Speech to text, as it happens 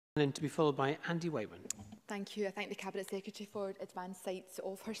And to be followed by Andy Waitman. Thank you. I thank the Cabinet Secretary for advance sight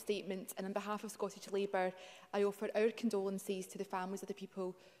of her statement, and on behalf of Scottish Labour, I offer our condolences to the families of the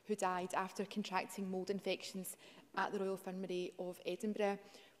people who died after contracting mould infections at the Royal Infirmary of Edinburgh.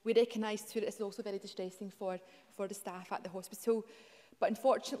 We recognise too that this is also very distressing for the staff at the hospital. But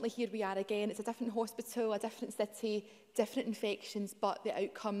unfortunately, here we are again. It's a different hospital, a different city, different infections, but the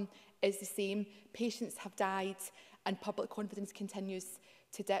outcome is the same. Patients have died and public confidence continues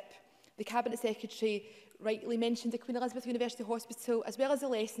to dip. The Cabinet Secretary rightly mentioned the Queen Elizabeth University Hospital, as well as the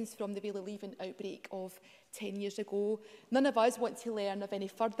lessons from the Bailey Leaving outbreak of 10 years ago. None of us want to learn of any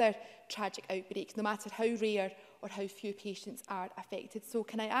further tragic outbreaks, no matter how rare or how few patients are affected. So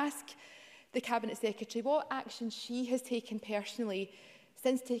can I ask the Cabinet Secretary what action she has taken personally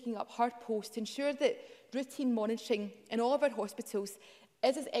since taking up her post to ensure that routine monitoring in all of our hospitals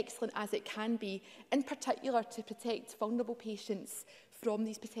is as excellent as it can be, in particular to protect vulnerable patients from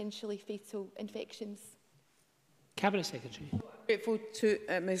these potentially fatal infections? Cabinet Secretary. Grateful to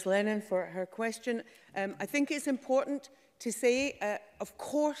Ms Lennon for her question. I think it's important to say, of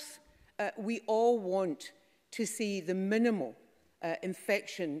course, we all want to see the minimal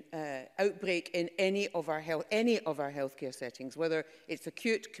infection outbreak in any of our healthcare settings, whether it's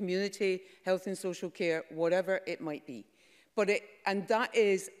acute, community, health and social care, whatever it might be. And that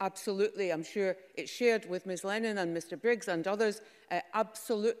is absolutely, I'm sure it's shared with Ms Lennon and Mr Briggs and others,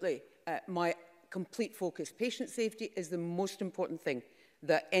 absolutely my complete focus. Patient safety is the most important thing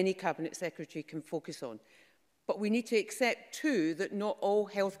that any Cabinet Secretary can focus on. But we need to accept too that not all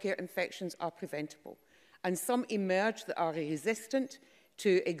healthcare infections are preventable. And some emerge that are resistant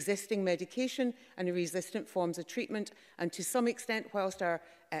to existing medication and resistant forms of treatment. And to some extent, whilst our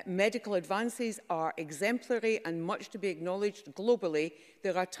medical advances are exemplary and much to be acknowledged globally,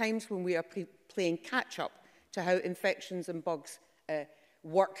 there are times when we are playing catch-up to how infections and bugs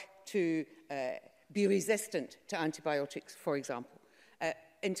work to be resistant to antibiotics, for example.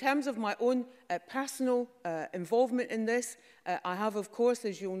 In terms of my own personal involvement in this, I have, of course,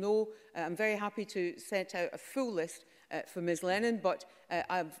 as you'll know, I'm very happy to set out a full list for Ms Lennon, but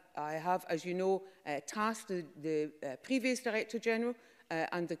I have, as you know, tasked the previous Director General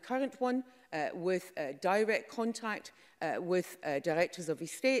and the current one with direct contact with directors of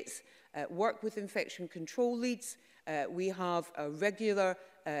estates, work with infection control leads. We have a regular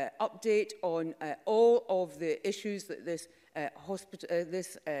update on all of the issues that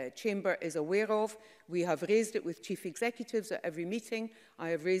this chamber is aware of. We have raised it with chief executives at every meeting. I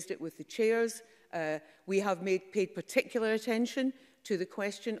have raised it with the chairs. We have paid particular attention to the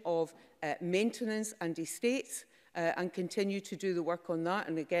question of maintenance and estates and continue to do the work on that.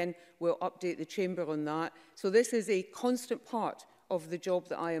 And again, we'll update the chamber on that. So this is a constant part of the job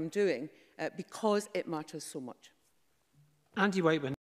that I am doing because it matters so much. Andy Waitman.